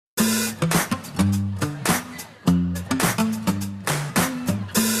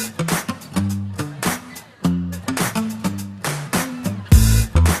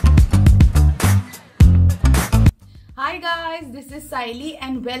Saili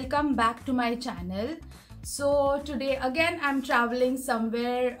and welcome back to my channel. So today again I'm traveling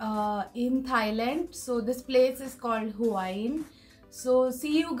somewhere in Thailand. So this place is called Hua Hin. So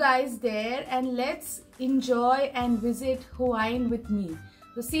see you guys there and let's enjoy and visit Hua Hin with me.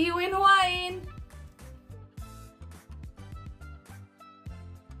 So see you in Hua Hin.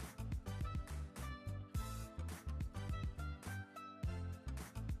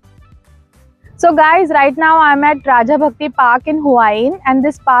 So guys, right now I'm at Rajabhakti Park in Hua Hin, and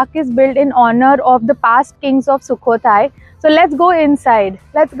this park is built in honor of the past kings of Sukhothai. So let's go inside.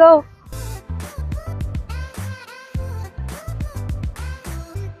 Let's go.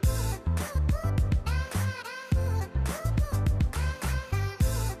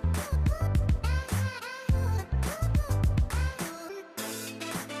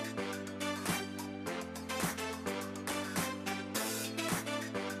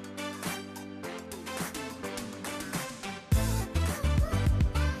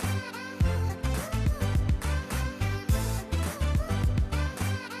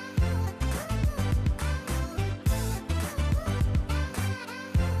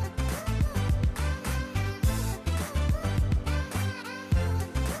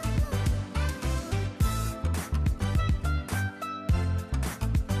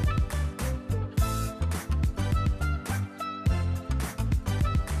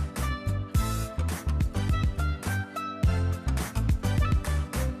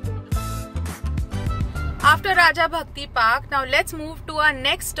 After Rajabhakti Park, now let's move to our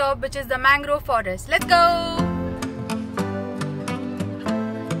next stop, which is the mangrove forest. Let's go!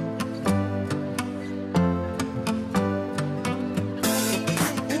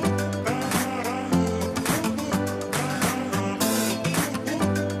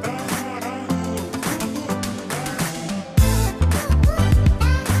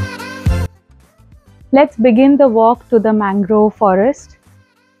 Let's begin the walk to the mangrove forest.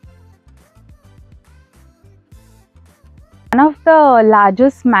 One of the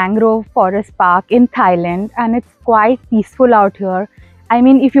largest mangrove forest park in Thailand, and it's quite peaceful out here. I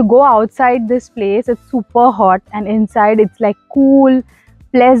mean, if you go outside this place, it's super hot, and inside it's like cool,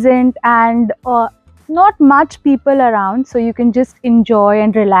 pleasant, and not much people around, so you can just enjoy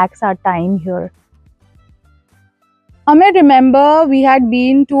and relax our time here. I may remember we had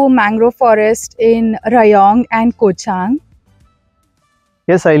been to mangrove forest in Rayong and Koh Chang.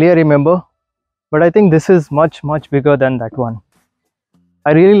 Yes, I remember. But I think this is much bigger than that one.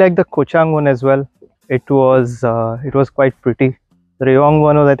 I really like the Koh Chang one as well. It was quite pretty. The Rayong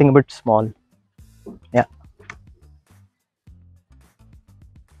one was, I think, a bit small. Yeah.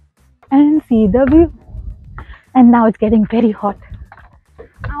 And see the view. And now it's getting very hot.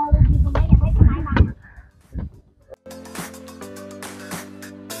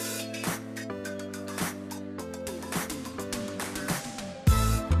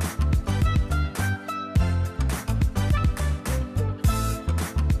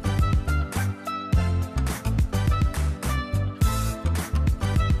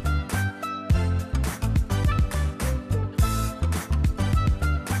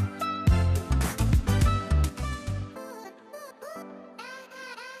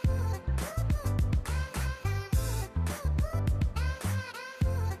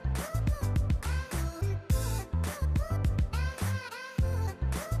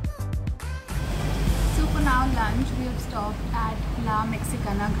 Now lunch, we have stopped at La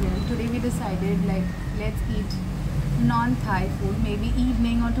Mexicana Grill. Today we decided let's eat non-Thai food. Maybe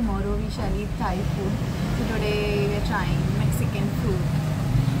evening or tomorrow we shall eat Thai food. So today we are trying Mexican food.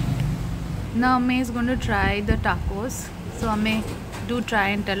 Now Ame is going to try the tacos. So Ame, do try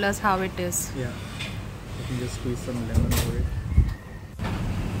and tell us how it is. Yeah. I can just squeeze some lemon over it.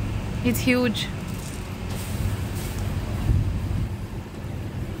 It's huge.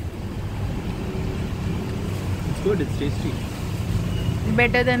 Good, it's tasty.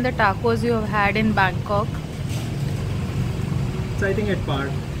 Better than the tacos you have had in Bangkok. So I think at par.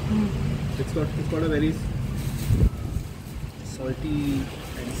 It's got a very salty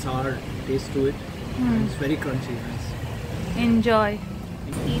and sour taste to it. And it's very crunchy. Nice. Enjoy.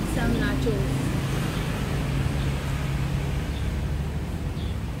 Eat some nachos.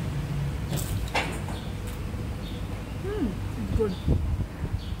 Good.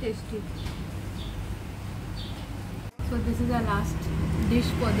 Tasty. So this is our last dish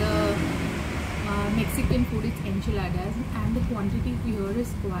for the Mexican food. It's enchiladas, and the quantity here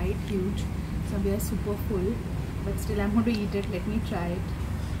is quite huge. So we are super full, but still I'm going to eat it. Let me try it.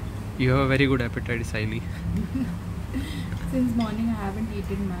 You have a very good appetite, Saili. Since morning I haven't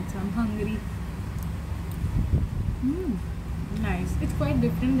eaten much, so I'm hungry. Nice. It's quite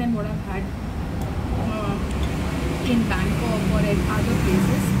different than what I've had in Bangkok or at other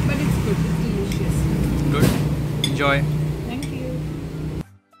places, but it's good, it's delicious. Good. Enjoy. Thank you.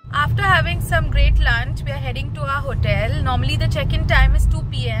 After having some great lunch, we are heading to our hotel. Normally the check-in time is 2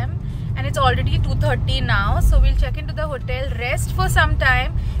 p.m. and it's already 2:30 now. So we'll check into the hotel, rest for some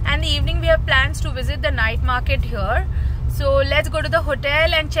time, and in the evening we have plans to visit the night market here. So let's go to the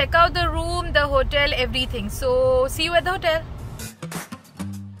hotel and check out the room, the hotel, everything. So see you at the hotel.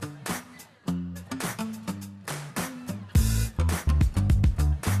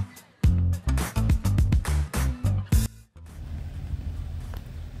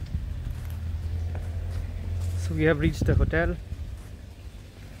 So we have reached the hotel.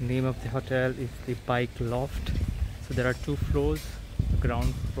 Name of the hotel is the Bike Loft. So there are 2 floors, a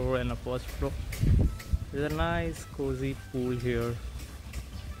ground floor and a first floor. There's a nice cozy pool here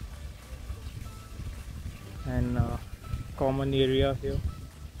and a common area here,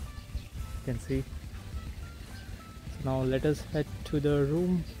 you can see. So now let us head to the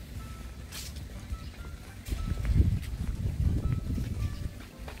room.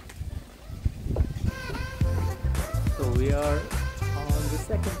 So we are on the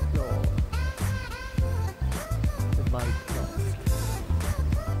 2nd floor, the Bike Loft.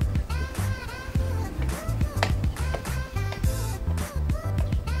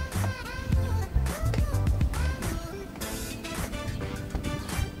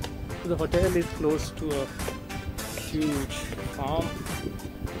 The hotel is close to a huge farm.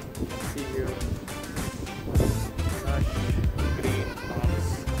 See here, lush green farms.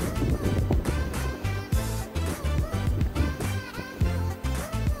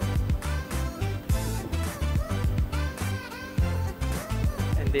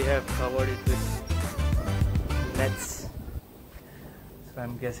 And they have covered it with nets. So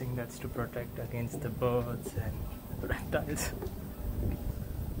I'm guessing that's to protect against the birds and reptiles.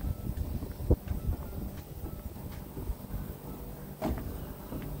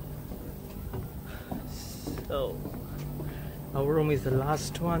 So our room is the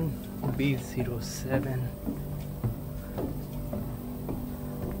last one, B07.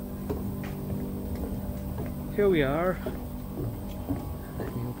 Here we are.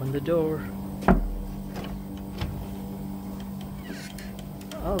 Let me open the door.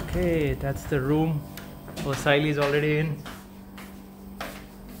 Okay, that's the room. Oh, Siley is already in.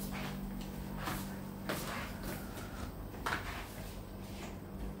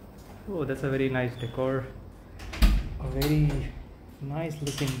 Oh, that's a very nice decor. A very nice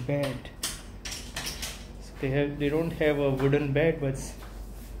looking bed. So they don't have a wooden bed, but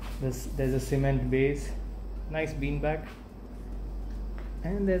there's a cement base. Nice beanbag.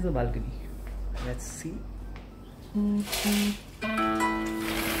 And there's a balcony. Let's see.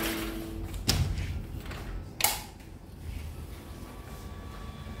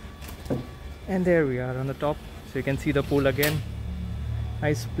 And there we are on the top. So you can see the pool again.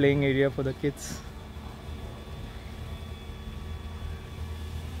 Nice playing area for the kids.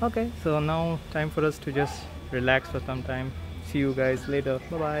 Okay, so now time for us to just relax for some time. See you guys later.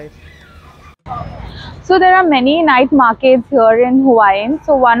 Bye bye. So there are many night markets here in Hawaiian.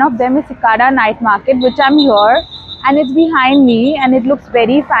 So one of them is Cicada night market, which I'm here, and it's behind me and it looks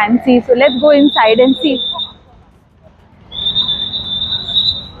very fancy. So let's go inside and see.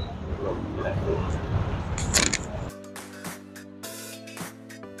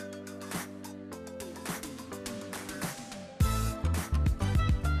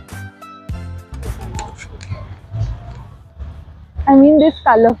 I mean, this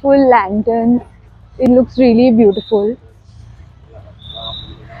colorful lantern, it looks really beautiful.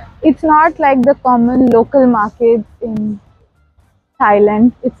 It's not like the common local markets in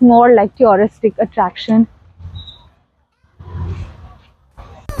Thailand. It's more like touristic attraction.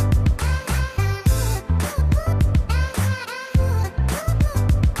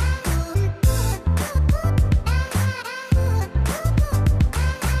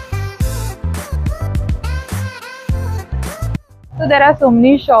 So there are so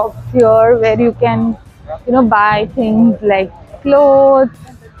many shops here where you can, buy things like clothes,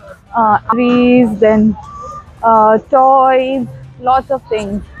 then toys, lots of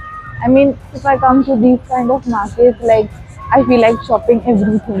things. I mean, if I come to these kind of markets, like, I feel like shopping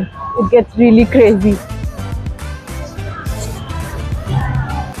everything. It gets really crazy.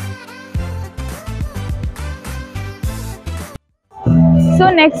 So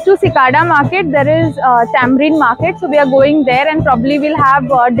next to Cicada market, there is Tamrind market. So we are going there and probably we'll have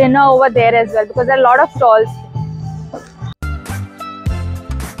dinner over there as well because there are a lot of stalls.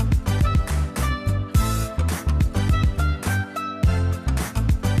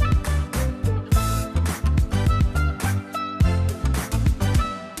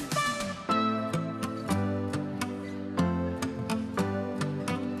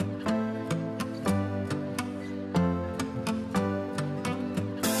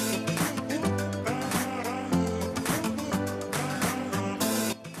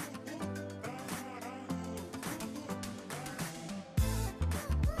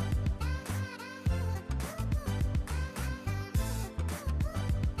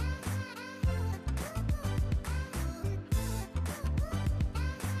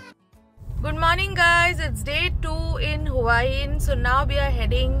 Good morning guys, it's day 2 in Hua Hin. So now we are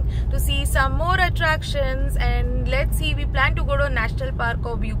heading to see some more attractions, and let's see, we plan to go to a national park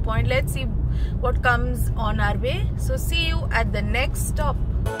or viewpoint. Let's see what comes on our way. So see you at the next stop.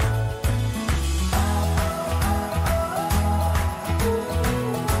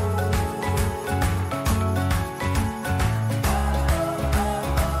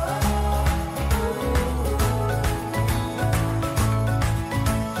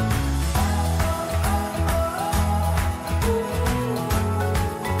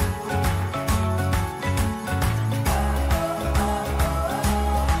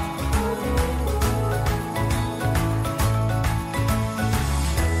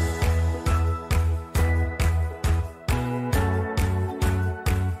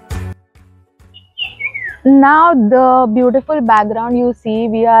 Now the beautiful background you see,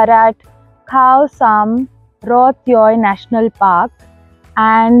 we are at Khao National Park,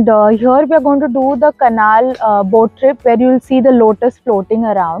 and here we are going to do the canal boat trip where you will see the lotus floating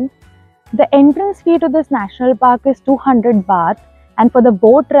around. The entrance fee to this national park is 200 baht, and for the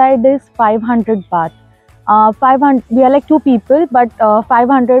boat ride is 500 baht. 500, we are like 2 people, but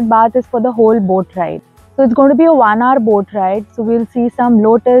 500 baht is for the whole boat ride. So it's going to be a 1-hour boat ride. So we'll see some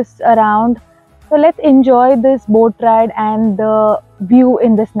lotus around. So let's enjoy this boat ride and the view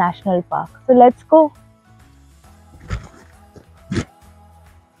in this national park. So let's go.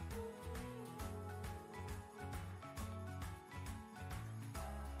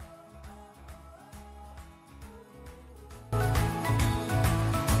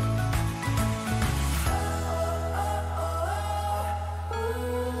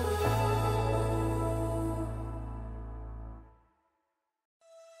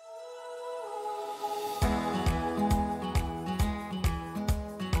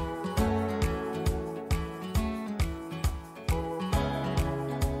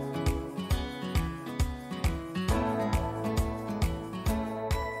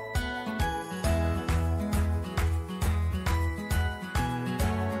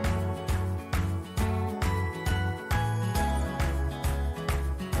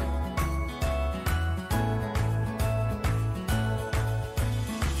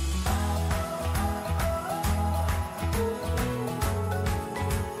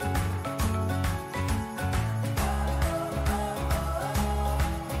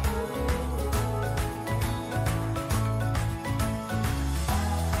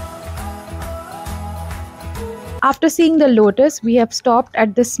 After seeing the lotus, we have stopped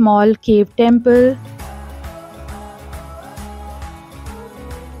at this small cave temple.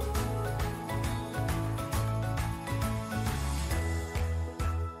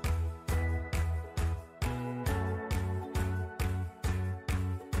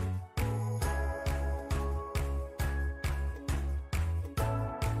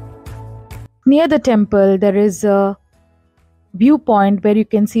 Near the temple, there is a viewpoint where you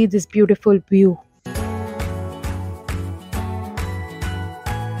can see this beautiful view.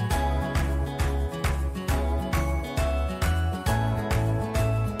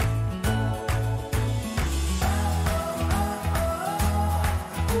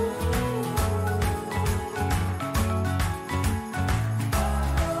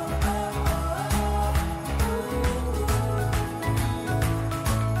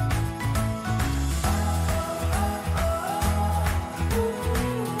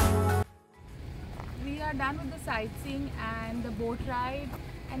 Done with the sightseeing and the boat ride,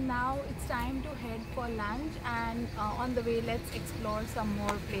 and now it's time to head for lunch, and on the way let's explore some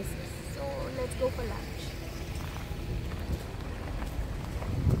more places. So let's go for lunch.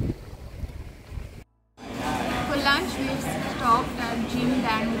 For lunch we've stopped at Jim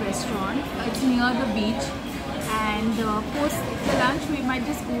Dang restaurant. It's near the beach, and post the lunch we might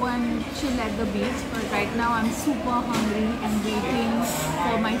just go and chill at the beach, but right now I'm super hungry and waiting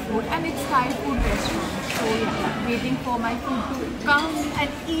for my food, and it's Thai food restaurant. So yeah, waiting for my food to come and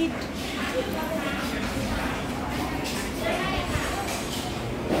eat.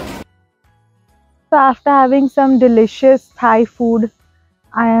 So after having some delicious Thai food,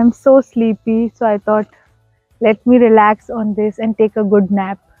 I am so sleepy. So I thought, let me relax on this and take a good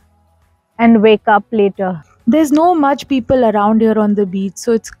nap and wake up later. There's no much people around here on the beach,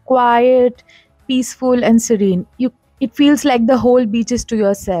 so it's quiet, peaceful and serene. It feels like the whole beach is to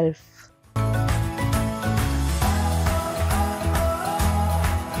yourself.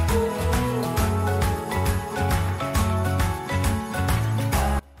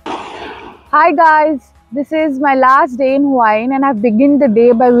 Hi guys, this is my last day in Hua Hin and I've begun the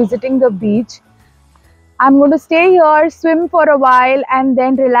day by visiting the beach. I'm going to stay here, swim for a while and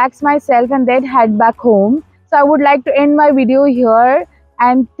then relax myself and then head back home. So I would like to end my video here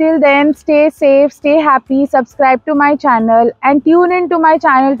And till then, stay safe, stay happy, subscribe to my channel and tune into my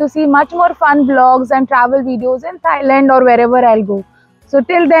channel to see much more fun vlogs and travel videos in Thailand or wherever I'll go. So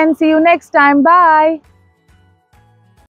till then, see you next time. Bye.